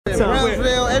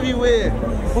Brownsville, everywhere.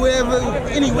 Whoever,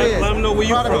 anywhere. Let them know where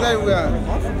you're from. Everywhere.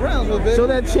 I'm from Brownsville, baby. Show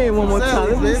that chain one more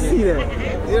time. Let me see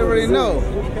that. You already know.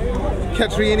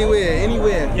 Catch me anywhere,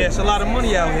 anywhere. Yeah, it's a lot of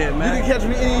money out here, man. You can catch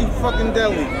me any fucking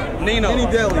deli. Nino. Any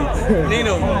deli.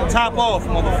 Nino, top off,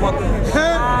 motherfucker.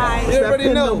 You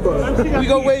already know. We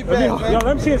go way back, man. Yo,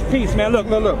 let me see his piece, man. Look.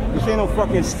 This ain't no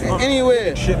fucking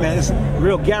anywhere. Shit, man. It's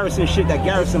real Garrison shit. That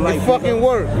Garrison life. It fucking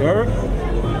work. You heard?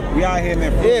 We out here,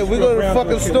 man. Yeah, we go to the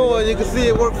fucking store and you can see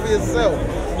it work for yourself.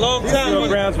 Long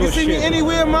time. You see me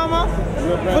anywhere, mama?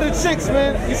 For the chicks,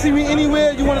 man. You see me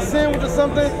anywhere, you want a sandwich or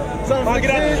something? Something for the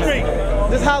kids?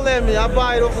 Just holler at me. I'll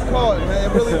buy it off the card,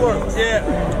 man. It really works. Yeah.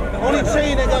 Only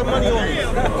chain that got money on it.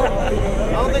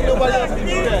 I don't think nobody else can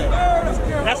do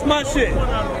that. That's my shit.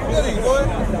 Really, boy.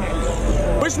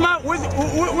 What's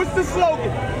the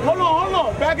slogan? Hold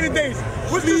on. Back in the days.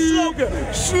 What's the slogan?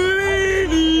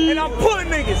 Sleepy. And I'm putting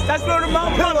niggas. That's word of my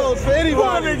mother. For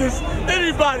anybody. Putting niggas.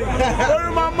 Anybody. Word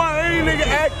of my mother. Any nigga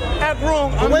act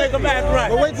wrong, I'm make them act right.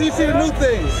 But wait till you see the new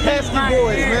things. Casky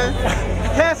boys, man.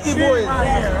 Casky boys.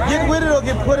 Get with it or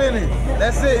get put in it.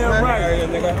 That's it, man.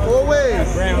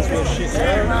 Always. Brownsville shit,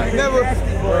 man. Never.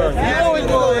 You always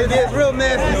go. It gets real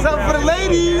nasty. Something for the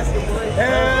ladies.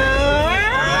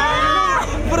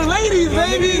 For the ladies,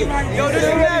 baby. Yo, this is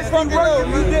nasty work.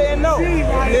 You didn't know.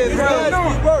 It's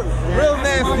nasty work. Real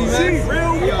nasty, man.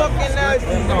 Real fucking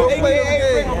nasty.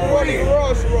 AKA 40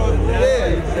 Crossroads.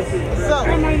 Yeah. What's up? I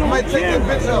might take your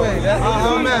bitch away. That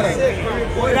don't matter.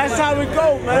 That's how we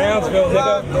go, man. Brownsville,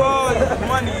 nigga.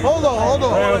 Money. Hold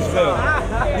on.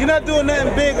 Brownsville. You're not doing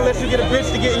nothing big unless you get a bitch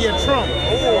to get in your trunk.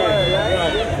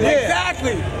 Yeah.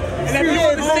 Exactly. And if you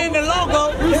understand the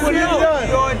logo, you would know.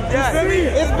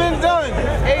 It's been done.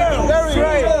 Very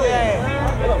good.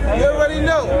 You already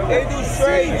know. They do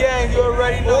straight gang, you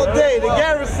already know. All day, the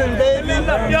Garrison, baby.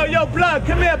 Yo, Blood,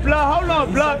 come here, Blood. Hold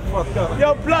on, Blood.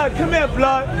 Yo, Blood, come here,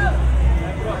 Blood.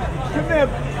 Come here.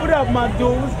 What up, my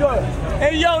dude? What's good?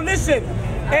 Hey, yo, listen.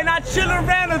 And I chill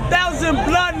around 1,000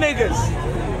 blood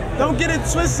niggas. Don't get it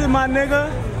twisted, my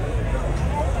nigga.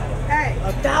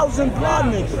 1,000 blood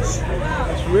niggas.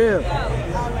 That's real.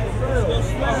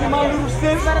 See my little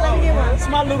sis? It's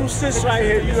my little sis right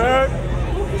here, you heard?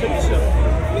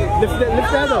 Lift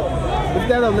that up.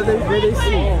 Let they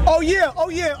see. Oh yeah.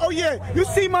 You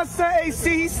see my son AC,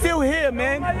 he's still here,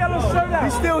 man.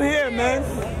 He's still here, man.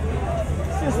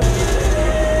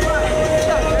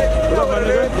 What up, my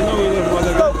nigga? You know we live, my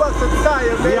nigga.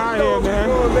 We out here, man.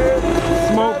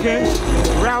 Smoking.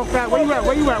 Ralph at. Where you at?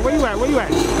 I'm everywhere.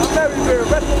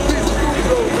 Rest in peace,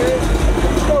 Cujo, man.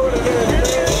 Go over there, man.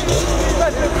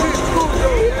 Rest in peace,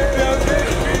 Cujo, man.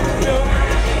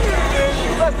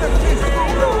 Rest in peace,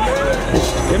 Cujo, man.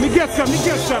 Let me get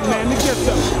some, man. No.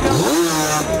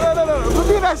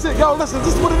 Forget that shit. Yo, listen,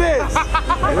 this is what it is.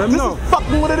 Let them know. This is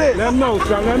fucking what it is. Let them know,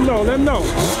 son. Let them know.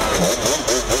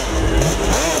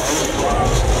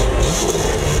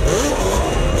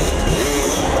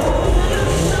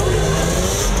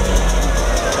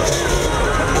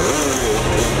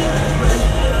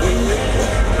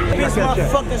 This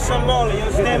motherfucking Somali, you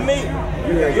understand me?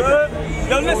 Good?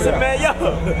 Yo, listen, man, yo.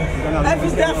 F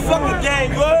is that fucking gang,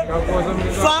 good?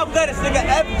 5 letters, nigga.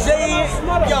 FJ.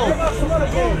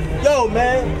 Yo,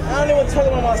 man. I don't even want to talk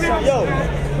about my son. Yo,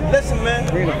 listen, man.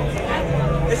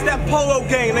 It's that Polo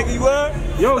gang, nigga, you heard?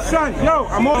 Yo, son,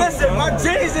 I'm on. Listen, my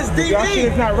jeans is Your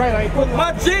shit's DVD. not right. I ain't putting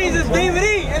My jeans is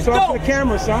DVD. It's Talk to dope. the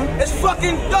camera, son. It's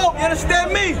fucking dope, you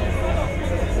understand me?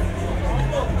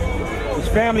 It's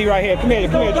family right here. Come here,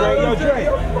 Dre. Yo, Dre.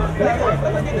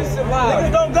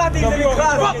 Niggas don't got these in their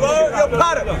closet, you heard? Yo,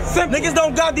 Potter. Niggas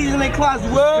don't got these in their closet,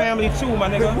 you heard? Family too, my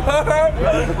nigga.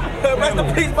 Rest in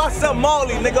peace, my son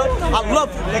Marley, nigga. I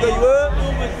love you, nigga, you heard?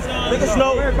 Niggas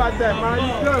know. Don't worry about that, man.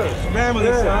 You good. Family,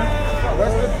 son.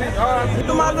 Rest in peace. All right.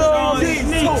 Do my little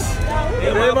sneaks.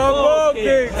 Hey, my ball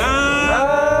kicks.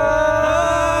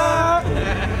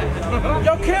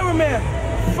 Yo, cameraman.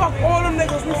 Fuck all them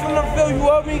niggas, we from the Ville, you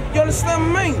heard me? You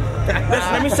understand me?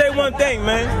 Listen, let me say one thing,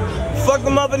 man. Fuck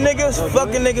them other niggas,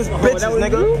 fucking niggas, bitches,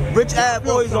 nigga. Rich Ab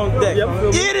always on deck.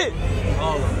 Eat it!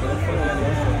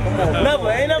 Never,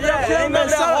 ain't never Shout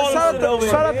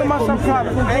out to my son Prada.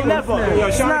 Ain't never.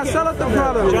 Shout out to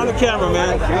Prada. You're on the camera,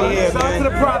 man. Shout out to the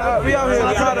Prada. We out here.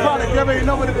 Shout out to Prada. You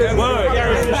know what it is. Word,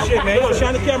 Garrison shit, man. Yo,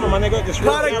 shine the camera, my nigga. This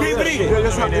real Product Garrison DVD. shit.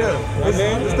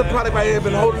 This the product right here.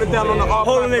 Been holding it down on the archive.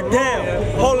 Holding it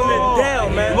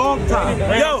down, man. Long time.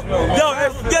 Yo,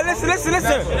 listen.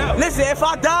 Listen, if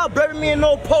I die, bury me in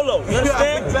no polo. You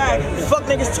understand? Exactly. Fuck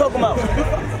niggas talking about.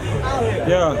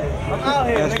 Yeah. I'm out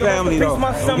here, That's nigga. family, Rest in though. peace,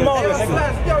 my son Marlon,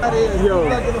 nigga. Yo.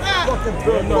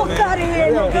 Fuck out of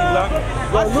here, nigga.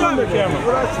 My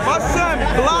son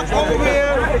Block over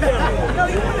here.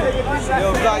 Yo,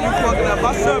 Block, you fucking up.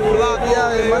 My son Block,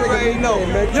 yeah, you already know.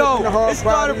 Yo, it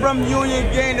started from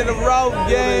Union Gang to the Ralph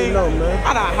Gang.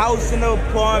 I got a house in the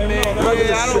apartment.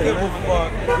 Yeah, I don't give a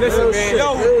fuck. Listen, man.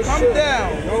 Yo, come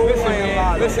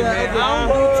down. Listen, man. I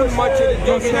don't do too much of the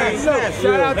game.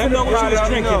 Shout out to the crowd that's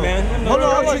drinking, man. Hold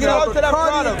on, shout out to that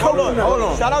product. Hold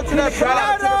on. Shout out to that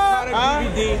product.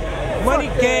 DVD, Money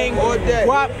Gang,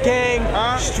 Guap Gang,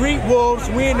 Street Wolves,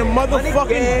 we in the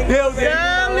motherfucking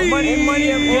building. Money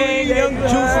Gang, Young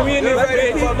Juice, we in this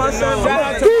bitch. Shout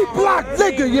out to D-Block,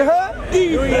 nigga, you heard?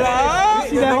 D-Block.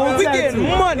 We get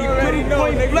money, pretty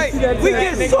point blank. We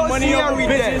get money every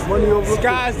day.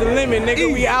 Sky's the limit,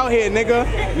 nigga. We out here, nigga.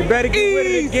 You better get with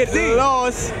it and get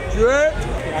lost. I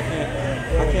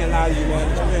can't lie to you, man.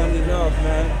 It's family love,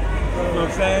 man. You know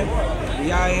what I'm saying?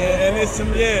 We out here, and it's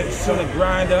some, some a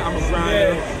grinder. I'm a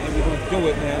grinder, and we're gonna do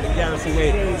it, man. The Garrison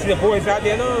way. See the boys out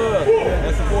there? Look.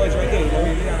 That's the boys right there. You know what I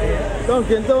mean? We out here.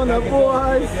 Dunkin' Donut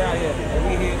boys. We out here.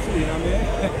 We here too, you know what I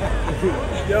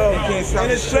mean? Yo,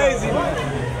 and it's crazy, man.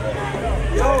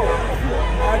 Yo,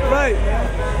 that's right.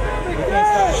 We can't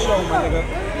start the show, my nigga.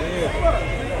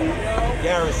 Yeah.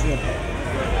 Garrison.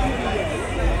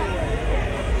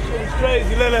 It's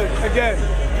crazy, look, again.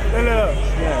 Look.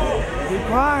 Be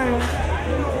quiet.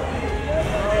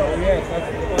 Oh, yes,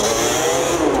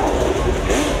 that's